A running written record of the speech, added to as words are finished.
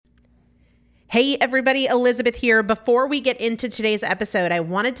Hey everybody, Elizabeth here. Before we get into today's episode, I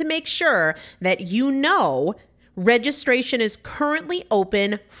wanted to make sure that you know registration is currently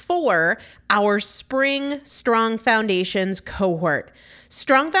open for our Spring Strong Foundations cohort.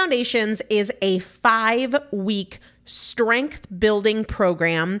 Strong Foundations is a 5-week strength building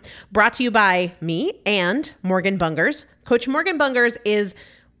program brought to you by me and Morgan Bungers. Coach Morgan Bungers is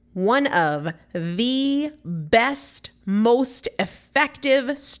one of the best, most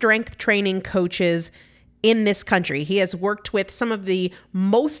effective strength training coaches in this country. He has worked with some of the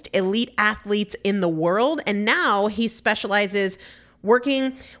most elite athletes in the world, and now he specializes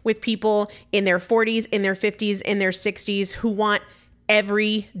working with people in their 40s, in their 50s, in their 60s who want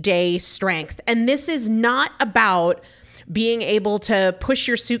everyday strength. And this is not about being able to push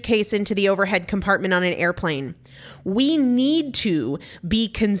your suitcase into the overhead compartment on an airplane. We need to be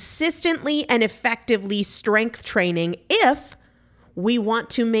consistently and effectively strength training if we want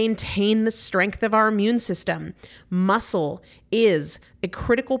to maintain the strength of our immune system. Muscle is a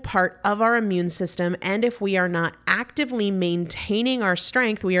critical part of our immune system, and if we are not actively maintaining our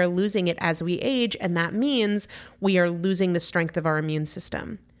strength, we are losing it as we age, and that means we are losing the strength of our immune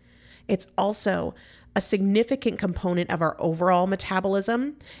system. It's also a significant component of our overall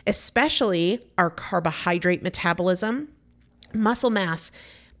metabolism, especially our carbohydrate metabolism. Muscle mass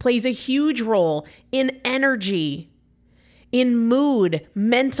plays a huge role in energy, in mood,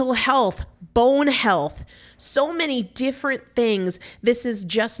 mental health, bone health, so many different things. This is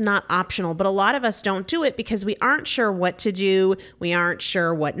just not optional, but a lot of us don't do it because we aren't sure what to do. We aren't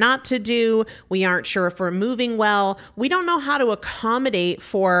sure what not to do. We aren't sure if we're moving well. We don't know how to accommodate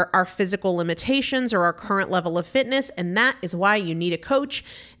for our physical limitations or our current level of fitness, and that is why you need a coach,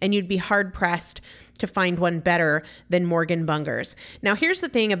 and you'd be hard-pressed to find one better than Morgan Bungers. Now, here's the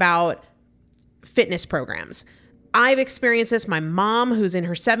thing about fitness programs. I've experienced this. My mom, who's in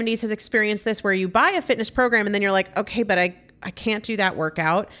her 70s, has experienced this, where you buy a fitness program and then you're like, okay, but I can't do that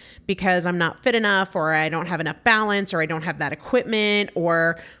workout because I'm not fit enough, or I don't have enough balance, or I don't have that equipment,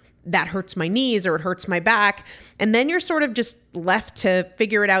 or that hurts my knees, or it hurts my back. And then you're sort of just left to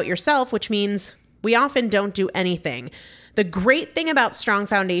figure it out yourself, which means we often don't do anything. The great thing about Strong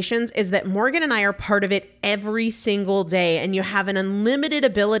Foundations is that Morgan and I are part of it every single day, and you have an unlimited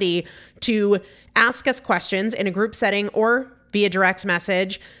ability to ask us questions in a group setting or via direct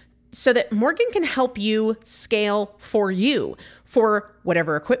message so that Morgan can help you scale for you, for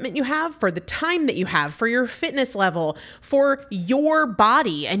whatever equipment you have, for the time that you have, for your fitness level, for your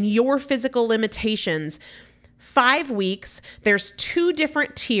body and your physical limitations. 5 weeks, there's 2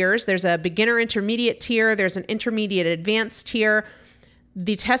 different tiers. There's a beginner intermediate tier. There's an intermediate advanced tier.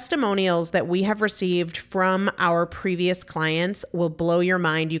 The testimonials that we have received from our previous clients will blow your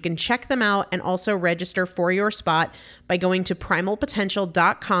mind. You can check them out and also register for your spot by going to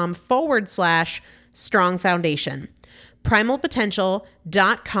primalpotential.com/strong foundation.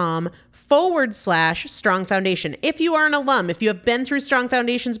 primalpotential.com/strong foundation. If you are an alum, if you have been through Strong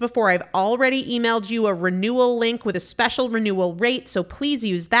Foundations before, I've already emailed you a renewal link with a special renewal rate, so please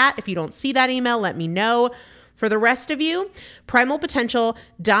use that. If you don't see that email, let me know. For the rest of you,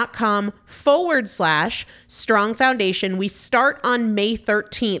 primalpotential.com/strong foundation. We start on May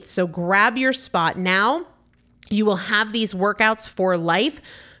 13th, so grab your spot now. You will have these workouts for life.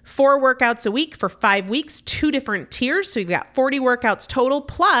 4 workouts a week for 5 weeks, 2 different tiers. So you've got 40 workouts total.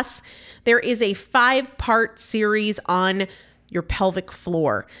 Plus, there is a 5-part series on your pelvic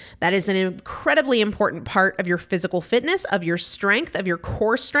floor. That is an incredibly important part of your physical fitness, of your strength, of your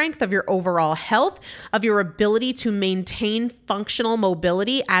core strength, of your overall health, of your ability to maintain functional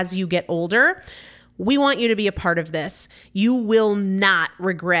mobility as you get older. We want you to be a part of this. You will not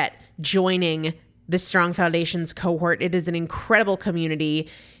regret joining the Strong Foundations cohort. It is an incredible community.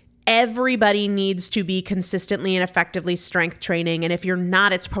 Everybody needs to be consistently and effectively strength training. And if you're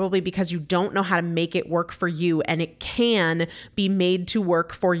not, it's probably because you don't know how to make it work for you. And it can be made to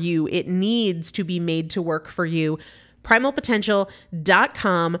work for you. It needs to be made to work for you.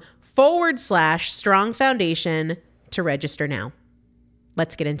 primalpotential.com/strong foundation to register now.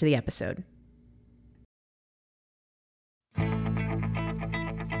 Let's get into the episode.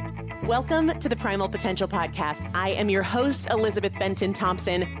 Welcome to the Primal Potential Podcast. I am your host, Elizabeth Benton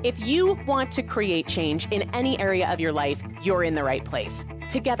Thompson. If you want to create change in any area of your life, you're in the right place.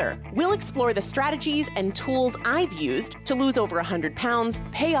 Together, we'll explore the strategies and tools I've used to lose over 100 pounds,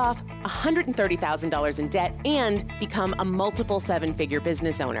 pay off $130,000 in debt, and become a multiple seven-figure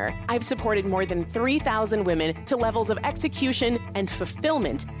business owner. I've supported more than 3,000 women to levels of execution and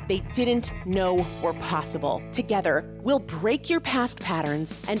fulfillment they didn't know were possible. Together, we'll break your past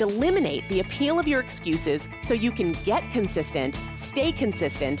patterns and eliminate the appeal of your excuses so you can get consistent, stay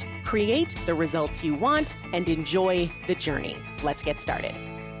consistent, create the results you want, and enjoy the journey. Let's get started.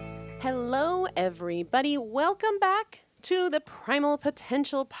 Hello, everybody. Welcome back to the Primal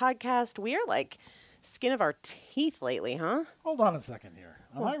Potential Podcast. We are like skin of our teeth lately, huh? Hold on a second here.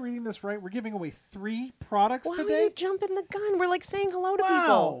 Am I reading this right? We're giving away 3 products Why today? are you jumping the gun? We're like saying hello to people.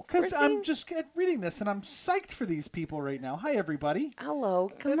 Wow, because We're I'm saying just reading this and I'm psyched for these people right now. Hi, everybody.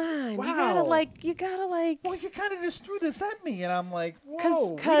 hello. Come on. Wow. You gotta like. Well, you kind of just threw this at me, and I'm like,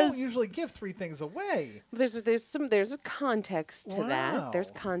 whoa, 'Cause- we don't usually give 3 things away. There's a context to that. Wow.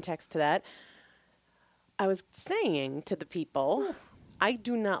 There's context to that. I was saying to the people, I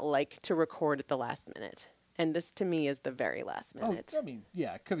do not like to record at the last minute. And this to me is the very last minute. Oh, I mean,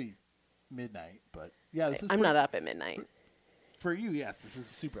 yeah, it could be midnight, but yeah, this is I'm not up at midnight. for you. Yes, this is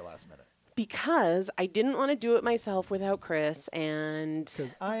super last minute Because I didn't want to do it myself without Chris. And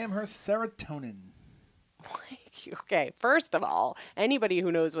because I am her serotonin. okay, first of all, anybody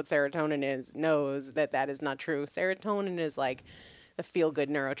who knows what serotonin is knows that that is not true. Serotonin is like the feel-good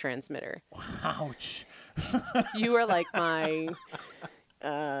neurotransmitter. Ouch. You are like my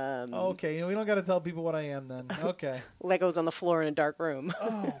Okay, we don't got to tell people what I am then. Okay. Legos on the floor in a dark room.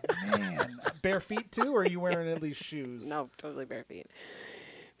 Oh man, bare feet too, or are you wearing at least shoes? No, totally bare feet.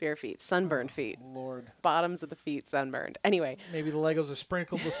 Bare feet, sunburned feet. Lord. Bottoms of the feet sunburned. Anyway, Maybe the Legos are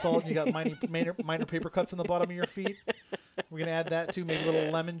sprinkled with salt and you got minor paper cuts on the bottom of your feet. We're going to add that too. Maybe a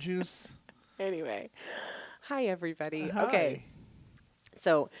little lemon juice. anyway. Hi, everybody. Hi. Okay.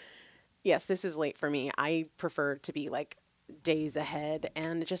 So, yes, this is late for me. I prefer to be like days ahead,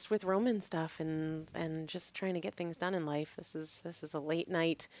 and just with Roman stuff and just trying to get things done in life. This is a late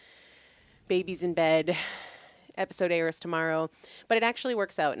night. Baby's in bed. Episode airs tomorrow, but it actually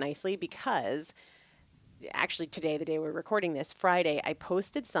works out nicely because actually today, the day we're recording this, Friday, I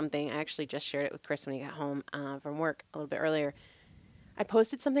posted something. I actually just shared it with Chris when he got home from work a little bit earlier. I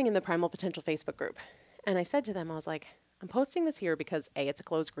posted something in the Primal Potential Facebook group, and I said to them, I was like, I'm posting this here because A, it's a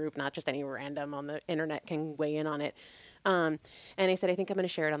closed group, not just any random on the internet can weigh in on it. And I said, I think I'm going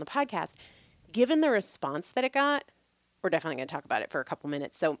to share it on the podcast. Given the response that it got, we're definitely going to talk about it for a couple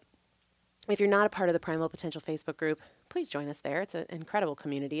minutes. So if you're not a part of the Primal Potential Facebook group, please join us there. It's an incredible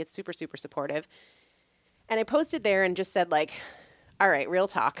community. It's super, super supportive. And I posted there and just said, like, all right, real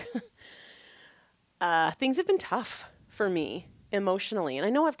talk. Things have been tough for me emotionally. And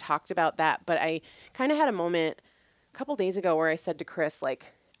I know I've talked about that, but I kind of had a moment a couple days ago where I said to Chris,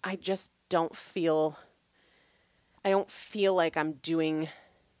 like, I don't feel like I'm doing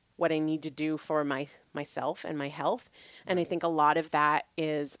what I need to do for myself and my health. And I think a lot of that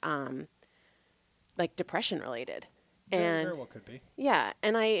is like depression related. And Very well could be. yeah.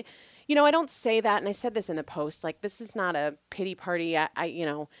 And I don't say that. And I said this in the post, like, this is not a pity party.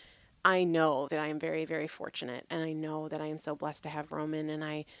 I know that I am very, very fortunate. And I know that I am so blessed to have Roman, and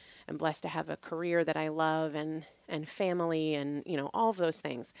I am blessed to have a career that I love and family and, all of those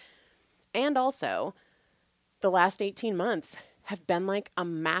things. And also the last 18 months have been like a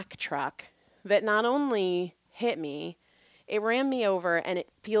Mack truck that not only hit me, it ran me over, and it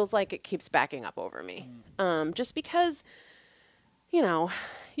feels like it keeps backing up over me. Just because, you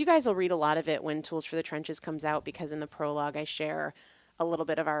guys will read a lot of it when Tools for the Trenches comes out, because in the prologue I share a little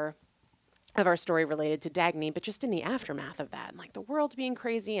bit of our story related to Dagny, but just in the aftermath of that, and like the world being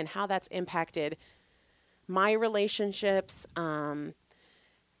crazy and how that's impacted my relationships, and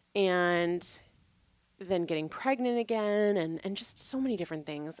then getting pregnant again, and just so many different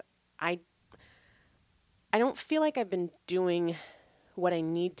things. I don't feel like I've been doing what I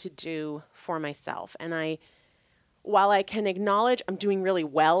need to do for myself. And while I can acknowledge I'm doing really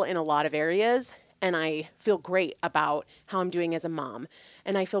well in a lot of areas, and I feel great about how I'm doing as a mom,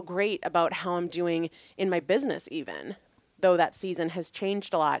 and I feel great about how I'm doing in my business even, though that season has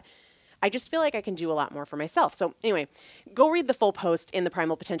changed a lot, I just feel like I can do a lot more for myself. So anyway, go read the full post in the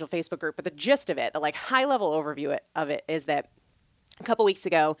Primal Potential Facebook group, but the gist of it, the like high level overview of it is that a couple weeks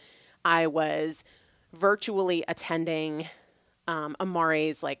ago, I was virtually attending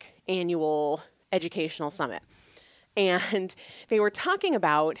Amare's like annual educational summit. And they were talking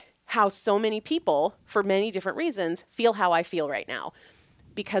about how so many people, for many different reasons, feel how I feel right now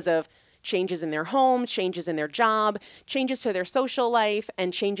because of changes in their home, changes in their job, changes to their social life,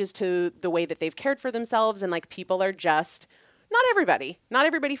 and changes to the way that they've cared for themselves. And like people are just, not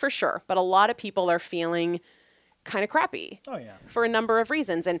everybody for sure, but a lot of people are feeling kind of crappy. Oh, yeah. For a number of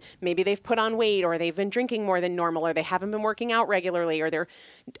reasons. And maybe they've put on weight, or they've been drinking more than normal, or they haven't been working out regularly, or they're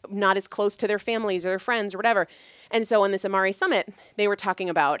not as close to their families or their friends or whatever. And so on this Amare Summit, they were talking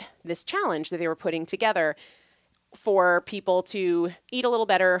about this challenge that they were putting together for people to eat a little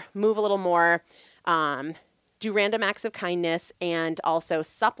better, move a little more, do random acts of kindness, and also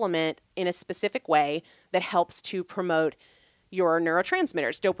supplement in a specific way that helps to promote your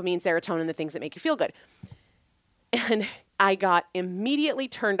neurotransmitters, dopamine, serotonin, the things that make you feel good. And I got immediately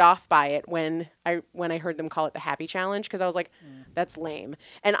turned off by it when I heard them call it the happy challenge, because I was like, that's lame.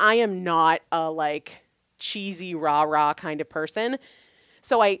 And I am not a like cheesy rah kind of person.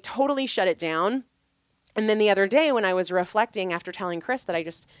 So I totally shut it down. And then the other day when I was reflecting after telling Chris that I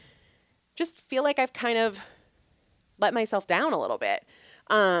just feel like I've kind of let myself down a little bit.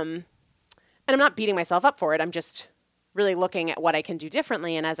 And I'm not beating myself up for it. I'm just really looking at what I can do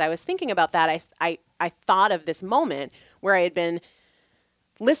differently. And as I was thinking about that, I thought of this moment where I had been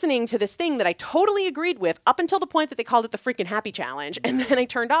listening to this thing that I totally agreed with up until the point that they called it the freaking happy challenge. And then I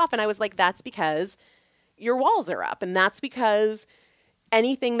turned off and I was like, that's because your walls are up. And that's because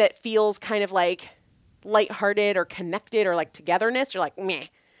anything that feels kind of like lighthearted or connected or like togetherness, you're like, meh.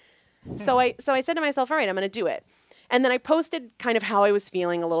 So I said to myself, all right, I'm going to do it. And then I posted kind of how I was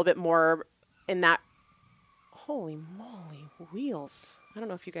feeling a little bit more in that. Holy moly, wheels. I don't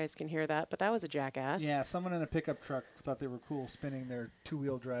know if you guys can hear that, but that was a jackass. Yeah, someone in a pickup truck thought they were cool spinning their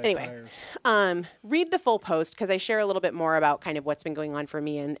two-wheel drive tires. Read the full post because I share a little bit more about kind of what's been going on for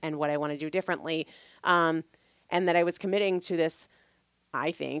me and what I want to do differently. And that I was committing to this,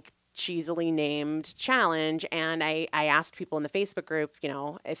 I think, cheesily named challenge. And I asked people in the Facebook group, you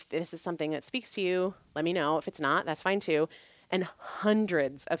know, if this is something that speaks to you, let me know. If it's not, that's fine too. And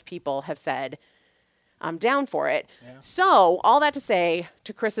hundreds of people have said, I'm down for it. Yeah. So all that to say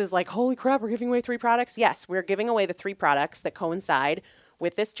to Chris's like, holy crap, we're giving away 3 products. Yes, we're giving away the 3 products that coincide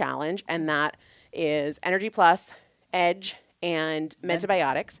with this challenge. And that is Energy Plus, Edge, and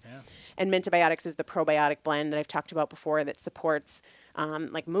Mentabiotics. Yeah. And Mentabiotics is the probiotic blend that I've talked about before that supports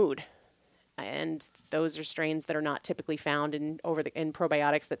like mood. And those are strains that are not typically found in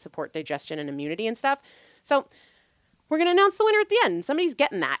probiotics that support digestion and immunity and stuff. So we're going to announce the winner at the end. Somebody's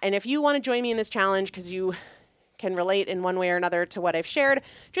getting that. And if you want to join me in this challenge because you can relate in one way or another to what I've shared,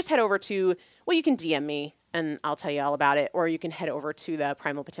 just head over to, well, you can DM me and I'll tell you all about it. Or you can head over to the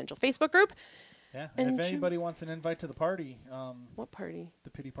Primal Potential Facebook group. Yeah. And if anybody wants an invite to the party. What party?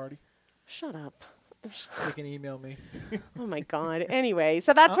 The pity party. Shut up. They can email me. Oh, my God. Anyway,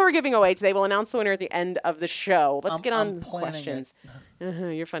 so that's what we're giving away today. We'll announce the winner at the end of the show. Let's get on with questions.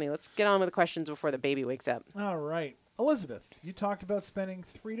 You're funny. Let's get on with the questions before the baby wakes up. All right. Elizabeth, you talked about spending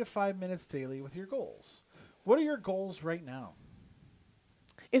 3 to 5 minutes daily with your goals. What are your goals right now?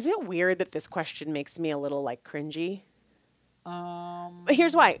 Is it weird that this question makes me a little like cringy? But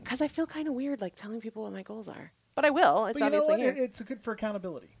here's why. Because I feel kind of weird like telling people what my goals are. But I will. It's obviously here. It's good for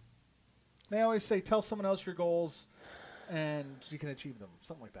accountability. They always say, tell someone else your goals and you can achieve them.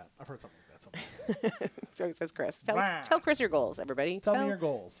 Something like that. I've heard something like that. So it says Chris. Tell Chris your goals, everybody. Tell me your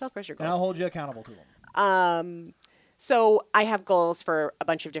goals. Tell Chris your goals. And I'll hold you accountable to them. So I have goals for a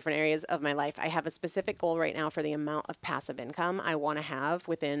bunch of different areas of my life. I have a specific goal right now for the amount of passive income I want to have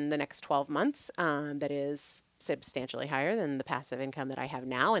within the next 12 months that is substantially higher than the passive income that I have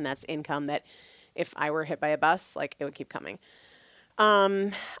now. And that's income that if I were hit by a bus, like it would keep coming.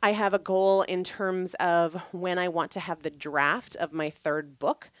 I have a goal in terms of when I want to have the draft of my 3rd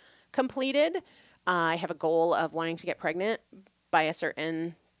book completed. I have a goal of wanting to get pregnant by a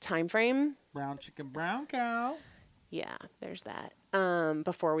certain time frame. Brown chicken, brown cow. Yeah, there's that.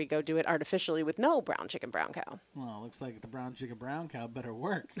 Before we go do it artificially with no brown chicken, brown cow. Well, it looks like the brown chicken, brown cow better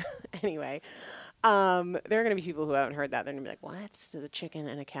work. Anyway, there are going to be people who haven't heard that. They're going to be like, what? There's a chicken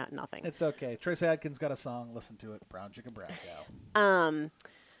and a cat, nothing. It's okay. Trace Adkins got a song. Listen to it. Brown chicken, brown cow.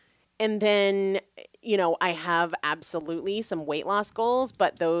 And then, you know, I have absolutely some weight loss goals,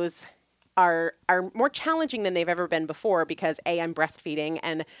 but those are more challenging than they've ever been before because I'm breastfeeding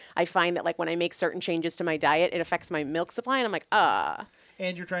and I find that like when I make certain changes to my diet, it affects my milk supply and I'm like,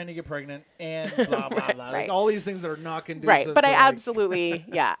 And you're trying to get pregnant and blah, blah, blah. Right. Like all these things that are not conducive. Right. But I absolutely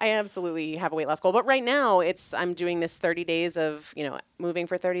have a weight loss goal. But right now I'm doing this 30 days of, you know, moving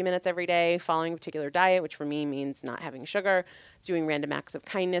for 30 minutes every day, following a particular diet, which for me means not having sugar, doing random acts of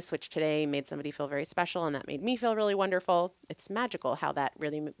kindness, which today made somebody feel very special. And that made me feel really wonderful. It's magical how that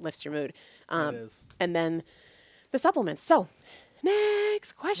really lifts your mood. It is. And then the supplements. So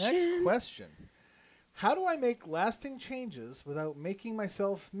Next question. Next question. How do I make lasting changes without making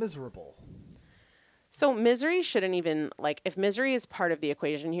myself miserable? So misery shouldn't even, like, if misery is part of the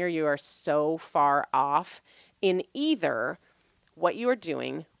equation here, you are so far off in either what you are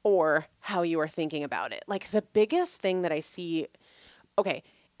doing or how you are thinking about it. Like, the biggest thing that I see, okay,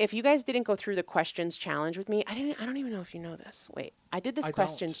 if you guys didn't go through the questions challenge with me, I don't even know if you know this. Wait, I did this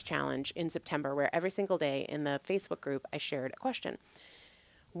questions challenge in September where every single day in the Facebook group, I shared a question.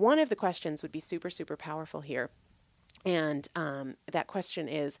 One of the questions would be super, super powerful here. And that question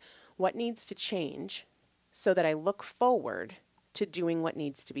is, what needs to change so that I look forward to doing what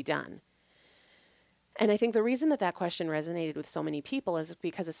needs to be done? And I think the reason that that question resonated with so many people is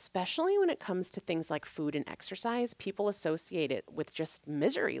because, especially when it comes to things like food and exercise, people associate it with just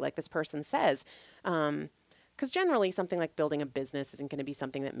misery, like this person says. Because generally something like building a business isn't going to be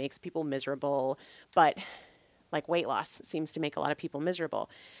something that makes people miserable, but like weight loss seems to make a lot of people miserable.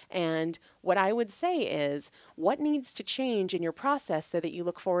 And what I would say is, what needs to change in your process so that you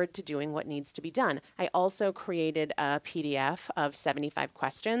look forward to doing what needs to be done? I also created a PDF of 75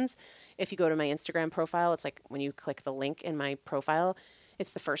 questions. If you go to my Instagram profile, it's like when you click the link in my profile,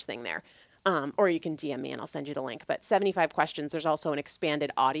 it's the first thing there. Or you can DM me and I'll send you the link. But 75 questions, there's also an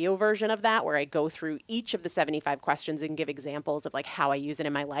expanded audio version of that where I go through each of the 75 questions and give examples of like how I use it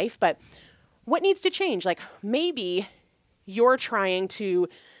in my life. But what needs to change? Like, maybe you're trying to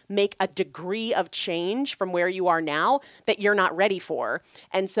make a degree of change from where you are now that you're not ready for.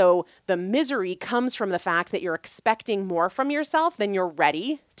 And so the misery comes from the fact that you're expecting more from yourself than you're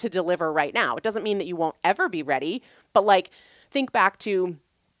ready to deliver right now. It doesn't mean that you won't ever be ready, but like, think back to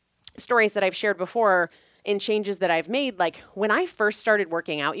stories that I've shared before in changes that I've made. Like, when I first started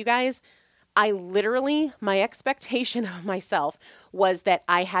working out, you guys, I literally, my expectation of myself was that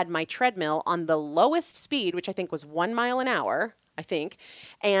I had my treadmill on the lowest speed, which I think was 1 mile an hour, I think.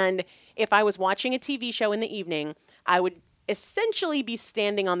 And if I was watching a TV show in the evening, I would essentially be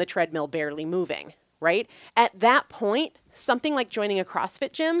standing on the treadmill, barely moving, right? At that point, something like joining a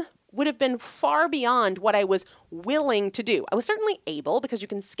CrossFit gym would have been far beyond what I was willing to do. I was certainly able, because you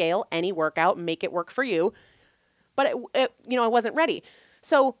can scale any workout and make it work for you, but I wasn't ready.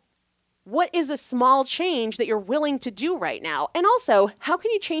 So what is a small change that you're willing to do right now? And also, how can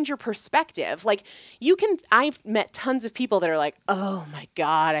you change your perspective? Like, I've met tons of people that are like, oh my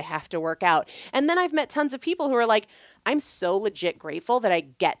God, I have to work out. And then I've met tons of people who are like, I'm so legit grateful that I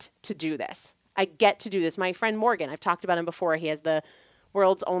get to do this. I get to do this. My friend Morgan, I've talked about him before. He has the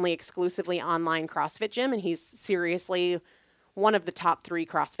world's only exclusively online CrossFit gym, and he's seriously one of the top 3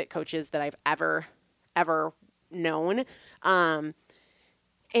 CrossFit coaches that I've ever known.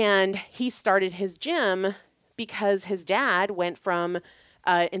 And he started his gym because his dad went from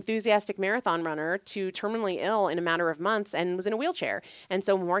enthusiastic marathon runner to terminally ill in a matter of months and was in a wheelchair. And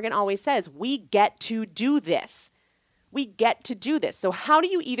so Morgan always says, we get to do this. We get to do this. So how do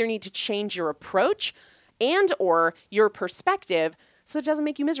you either need to change your approach and or your perspective so it doesn't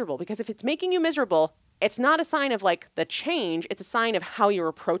make you miserable? Because if it's making you miserable, it's not a sign of like the change. It's a sign of how you're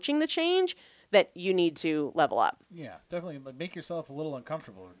approaching the change that you need to level up. Yeah, definitely make yourself a little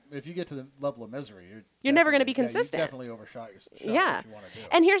uncomfortable. If you get to the level of misery, you're never going to be consistent. You definitely overshot yourself. Yeah. What you want to do.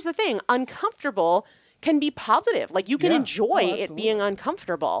 And here's the thing, uncomfortable can be positive. Like, you can enjoy it being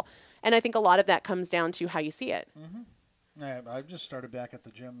uncomfortable. And I think a lot of that comes down to how you see it. Mm-hmm. I just started back at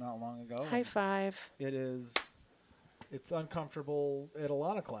the gym not long ago. High five. It's uncomfortable at a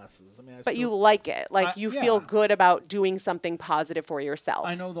lot of classes. I mean, but you like it. Like, you feel good about doing something positive for yourself.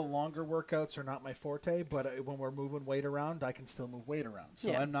 I know the longer workouts are not my forte, but when we're moving weight around, I can still move weight around.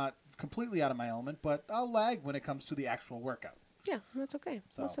 So I'm not completely out of my element, but I'll lag when it comes to the actual workout. Yeah, that's okay.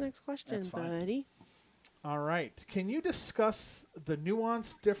 So, what's the next question, buddy? All right. Can you discuss the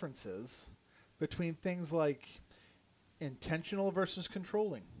nuanced differences between things like intentional versus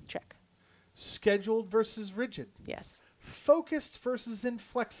controlling? Check. Scheduled versus rigid. Yes. Focused versus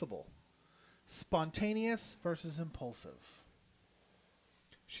inflexible. Spontaneous versus impulsive.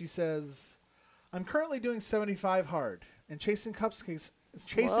 She says, I'm currently doing 75 hard and chasing cupcakes.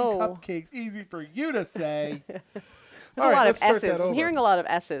 Cupcakes, easy for you to say. There's a lot of S's. I'm hearing a lot of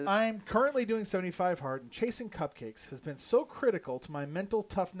S's. I'm currently doing 75 hard and chasing cupcakes has been so critical to my mental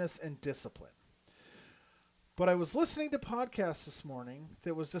toughness and discipline. But I was listening to podcasts this morning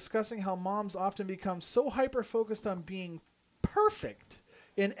that was discussing how moms often become so hyper-focused on being perfect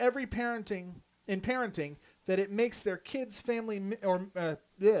in parenting that it makes their kids' family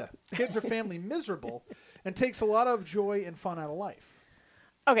miserable and takes a lot of joy and fun out of life.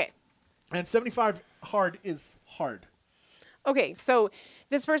 Okay. And 75 hard is hard. Okay, so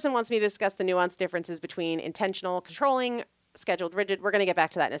this person wants me to discuss the nuanced differences between intentional controlling scheduled, rigid. We're going to get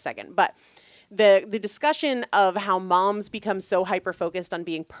back to that in a second. But the discussion of how moms become so hyper-focused on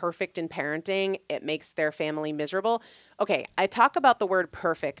being perfect in parenting, it makes their family miserable. Okay, I talk about the word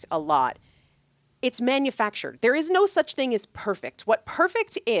perfect a lot. It's manufactured. There is no such thing as perfect. What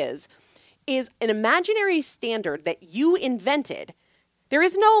perfect is an imaginary standard that you invented. There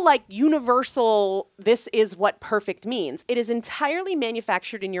is no like universal, this is what perfect means. It is entirely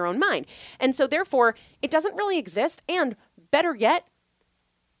manufactured in your own mind. And so therefore, it doesn't really exist. And better yet,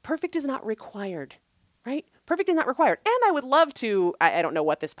 perfect is not required, right? Perfect is not required. And I would love to, I don't know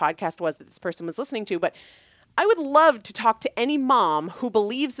what this podcast was that this person was listening to, but I would love to talk to any mom who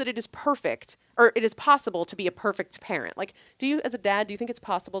believes that it is perfect or it is possible to be a perfect parent. Like, do you, as a dad, do you think it's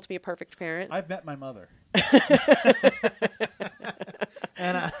possible to be a perfect parent? I've met my mother.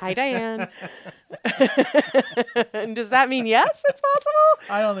 Hi, Diane. And does that mean yes, it's possible?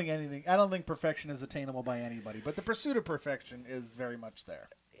 I don't think perfection is attainable by anybody, but the pursuit of perfection is very much there.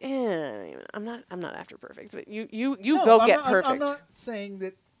 Yeah, I'm not after perfect, but you No, go I'm get not, perfect. I'm not saying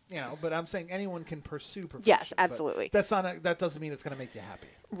that, but I'm saying anyone can pursue perfection. Yes, absolutely. That doesn't mean it's going to make you happy.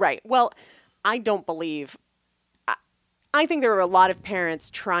 Right. Well, I don't believe. I think there are a lot of parents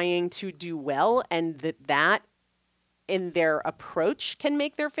trying to do well, and that in their approach can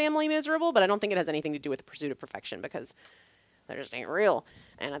make their family miserable. But I don't think it has anything to do with the pursuit of perfection, because that just ain't real.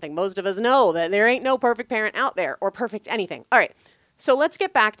 And I think most of us know that there ain't no perfect parent out there or perfect anything. All right. So let's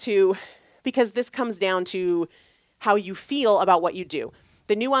get back to, because this comes down to how you feel about what you do.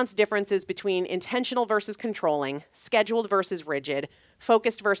 The nuanced differences between intentional versus controlling, scheduled versus rigid,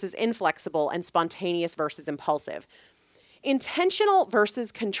 focused versus inflexible, and spontaneous versus impulsive. Intentional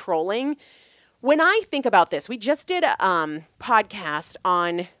versus controlling. When I think about this, we just did a podcast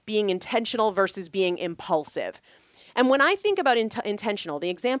on being intentional versus being impulsive. And when I think about intentional, the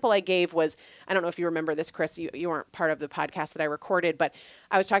example I gave was, I don't know if you remember this, Chris, you weren't part of the podcast that I recorded, but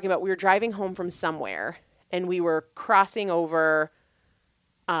I was talking about we were driving home from somewhere and we were crossing over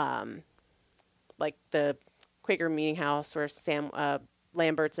like the Quaker Meeting House where Sam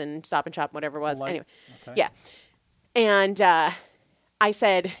Lambert's and Stop and Shop, whatever it was. Anyway, okay. Yeah. And I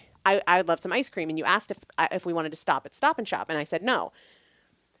said, I'd love some ice cream. And you asked if we wanted to stop at Stop and Shop. And I said no.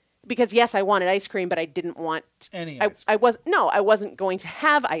 Because yes, I wanted ice cream, but I didn't want any ice cream. I wasn't going to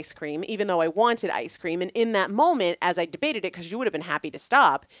have ice cream, even though I wanted ice cream. And in that moment, as I debated it, because you would have been happy to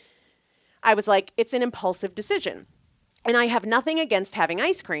stop, I was like, it's an impulsive decision. And I have nothing against having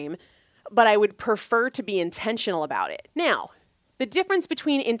ice cream, but I would prefer to be intentional about it. Now, the difference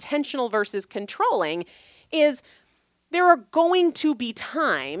between intentional versus controlling is there are going to be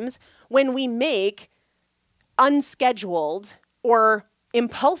times when we make unscheduled or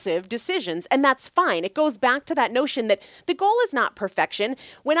impulsive decisions, and that's fine. It goes back to that notion that the goal is not perfection.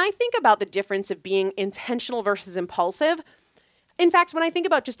 When I think about the difference of being intentional versus impulsive, in fact, when I think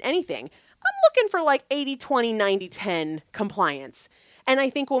about just anything, I'm looking for like 80-20, 90-10 compliance. And I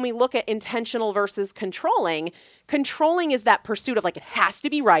think when we look at intentional versus controlling is that pursuit of like, it has to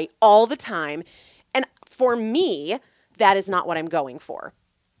be right all the time. And for me, that is not what I'm going for.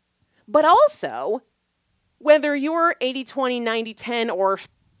 But also, whether you're 80-20, 90-10, or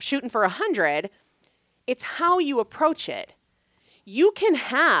shooting for 100, it's how you approach it. You can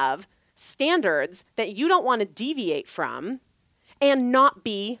have standards that you don't want to deviate from and not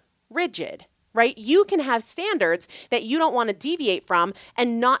be rigid, right? You can have standards that you don't want to deviate from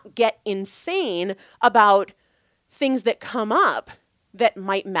and not get insane about things that come up that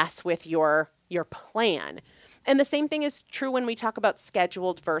might mess with your plan. And the same thing is true when we talk about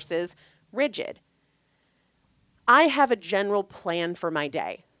scheduled versus rigid. I have a general plan for my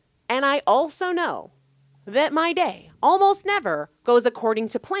day. And I also know that my day almost never goes according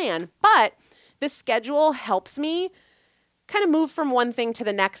to plan, but the schedule helps me kind of move from one thing to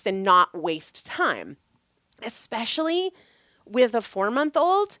the next and not waste time. Especially with a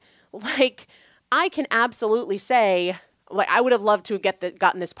 4-month-old, like I can absolutely say, like I would have loved to have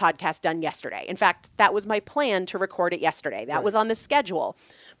gotten this podcast done yesterday. In fact, that was my plan to record it yesterday. That was on the schedule.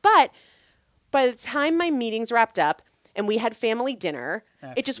 But by the time my meetings wrapped up and we had family dinner,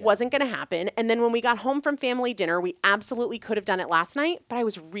 it just wasn't going to happen. And then when we got home from family dinner, we absolutely could have done it last night, but I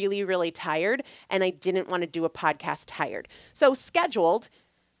was really, really tired and I didn't want to do a podcast tired. So scheduled,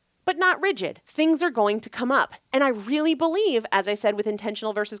 but not rigid. Things are going to come up. And I really believe, as I said, with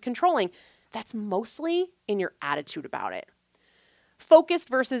intentional versus controlling, that's mostly in your attitude about it. Focused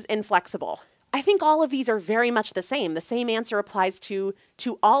versus inflexible. I think all of these are very much the same. The same answer applies to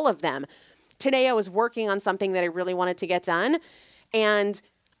all of them. Today I was working on something that I really wanted to get done, and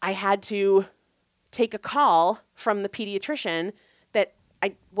I had to take a call from the pediatrician that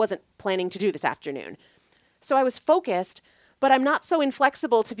I wasn't planning to do this afternoon. So I was focused, But I'm not so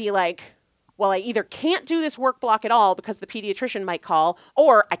inflexible to be like, well, I either can't do this work block at all because the pediatrician might call,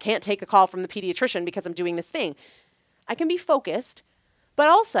 or I can't take the call from the pediatrician because I'm doing this thing. I can be focused, but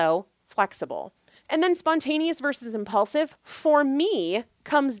also flexible. And then spontaneous versus impulsive, for me,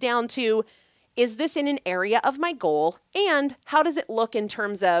 comes down to, is this in an area of my goal? And how does it look in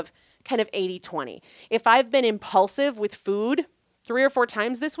terms of kind of 80-20? If I've been impulsive with food 3 or 4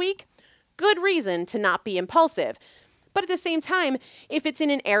 times this week, good reason to not be impulsive. But at the same time, if it's in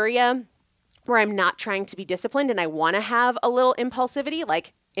an area where I'm not trying to be disciplined and I want to have a little impulsivity,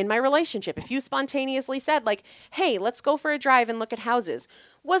 like in my relationship, if you spontaneously said like, hey, let's go for a drive and look at houses,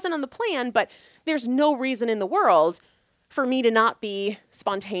 wasn't on the plan, but there's no reason in the world for me to not be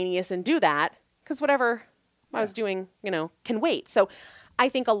spontaneous and do that, because whatever I was doing, can wait. So I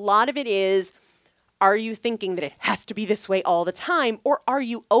think a lot of it is, are you thinking that it has to be this way all the time, or are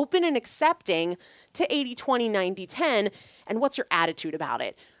you open and accepting to 80-20, 90-10, and what's your attitude about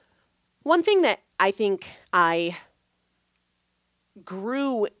it? One thing that I think I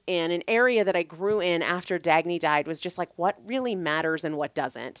grew in, an area that I grew in after Dagny died, was just like, what really matters and what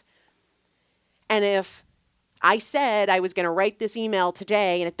doesn't. And if I said I was going to write this email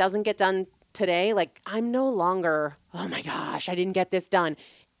today and it doesn't get done today, like, I'm no longer, oh my gosh, I didn't get this done.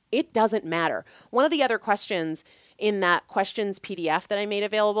 It doesn't matter. One of the other questions in that questions PDF that I made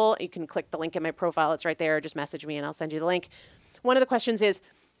available, you can click the link in my profile. It's right there. Just message me and I'll send you the link. One of the questions is,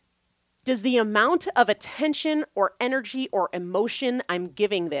 does the amount of attention or energy or emotion I'm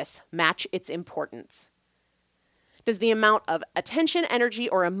giving this match its importance? Does the amount of attention, energy,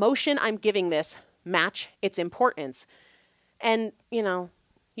 or emotion I'm giving this match its importance? And,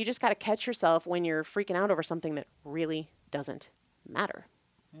 you just got to catch yourself when you're freaking out over something that really doesn't matter.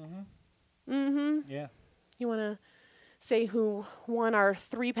 Yeah. You want to say who won our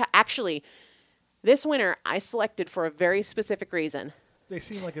 3-pack? Actually, this winner I selected for a very specific reason. They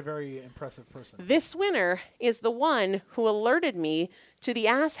seem like a very impressive person. This winner is the one who alerted me to the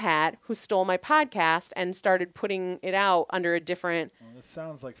asshat who stole my podcast and started putting it out under a different... Well, this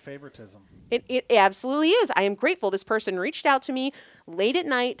sounds like favoritism. It absolutely is. I am grateful. This person reached out to me late at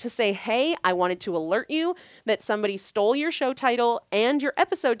night to say, hey, I wanted to alert you that somebody stole your show title and your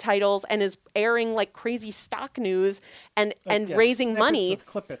episode titles and is airing like crazy stock news and raising money.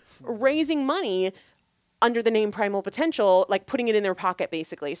 Raising money under the name Primal Potential, like putting it in their pocket,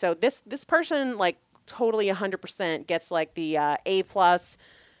 basically. So this person, like, totally 100% gets like the A+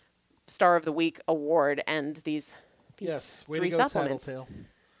 Star of the Week award and these yes, way 3 to go, supplements. Tattletale.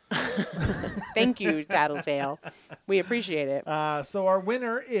 Thank you, Tattletale. We appreciate it. So our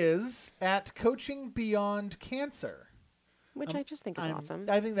winner is at Coaching Beyond Cancer. Which I just think is awesome.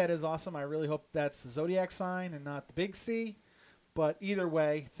 I think that is awesome. I really hope that's the zodiac sign and not the big C. But either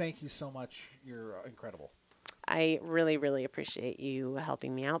way, thank you so much. You're incredible. I really, really appreciate you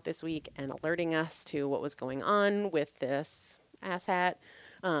helping me out this week and alerting us to what was going on with this asshat.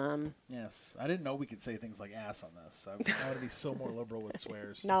 Yes. I didn't know we could say things like ass on this. I want to be so more liberal with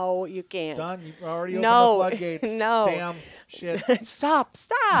swears. No, you can't. Done. You've already opened the floodgates. No. Damn shit. Stop.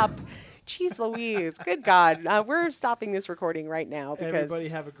 Jeez Louise. Good God. We're stopping this recording right now because everybody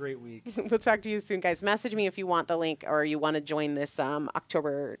have a great week. We'll talk to you soon, guys. Message me if you want the link or you want to join this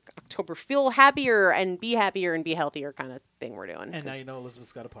October feel happier and be healthier kind of thing we're doing. And now you know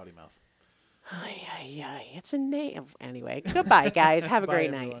Elizabeth's got a potty mouth. It's a name. Anyway, goodbye, guys. Have a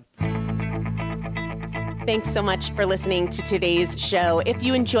great night. Thanks so much for listening to today's show. If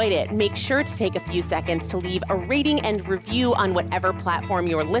you enjoyed it, make sure to take a few seconds to leave a rating and review on whatever platform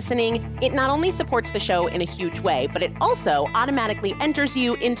you're listening. It not only supports the show in a huge way, but it also automatically enters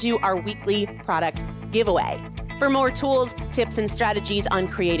you into our weekly product giveaway. For more tools, tips, and strategies on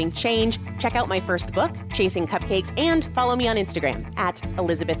creating change, check out my first book, Chasing Cupcakes, and follow me on Instagram at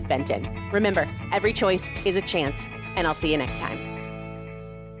Elizabeth Benton. Remember, every choice is a chance, and I'll see you next time.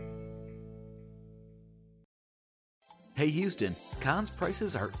 Hey Houston, Conn's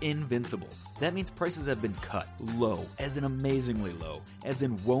prices are invincible. That means prices have been cut low, as in amazingly low, as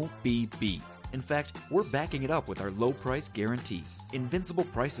in won't be beat. In fact, we're backing it up with our low price guarantee. Invincible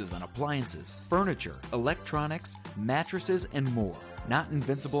prices on appliances, furniture, electronics, mattresses, and more. Not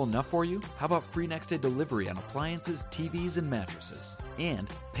invincible enough for you? How about free next day delivery on appliances, TVs, and mattresses? And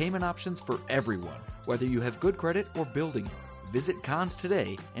payment options for everyone, whether you have good credit or building it. Visit Conn's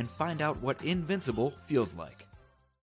today and find out what invincible feels like.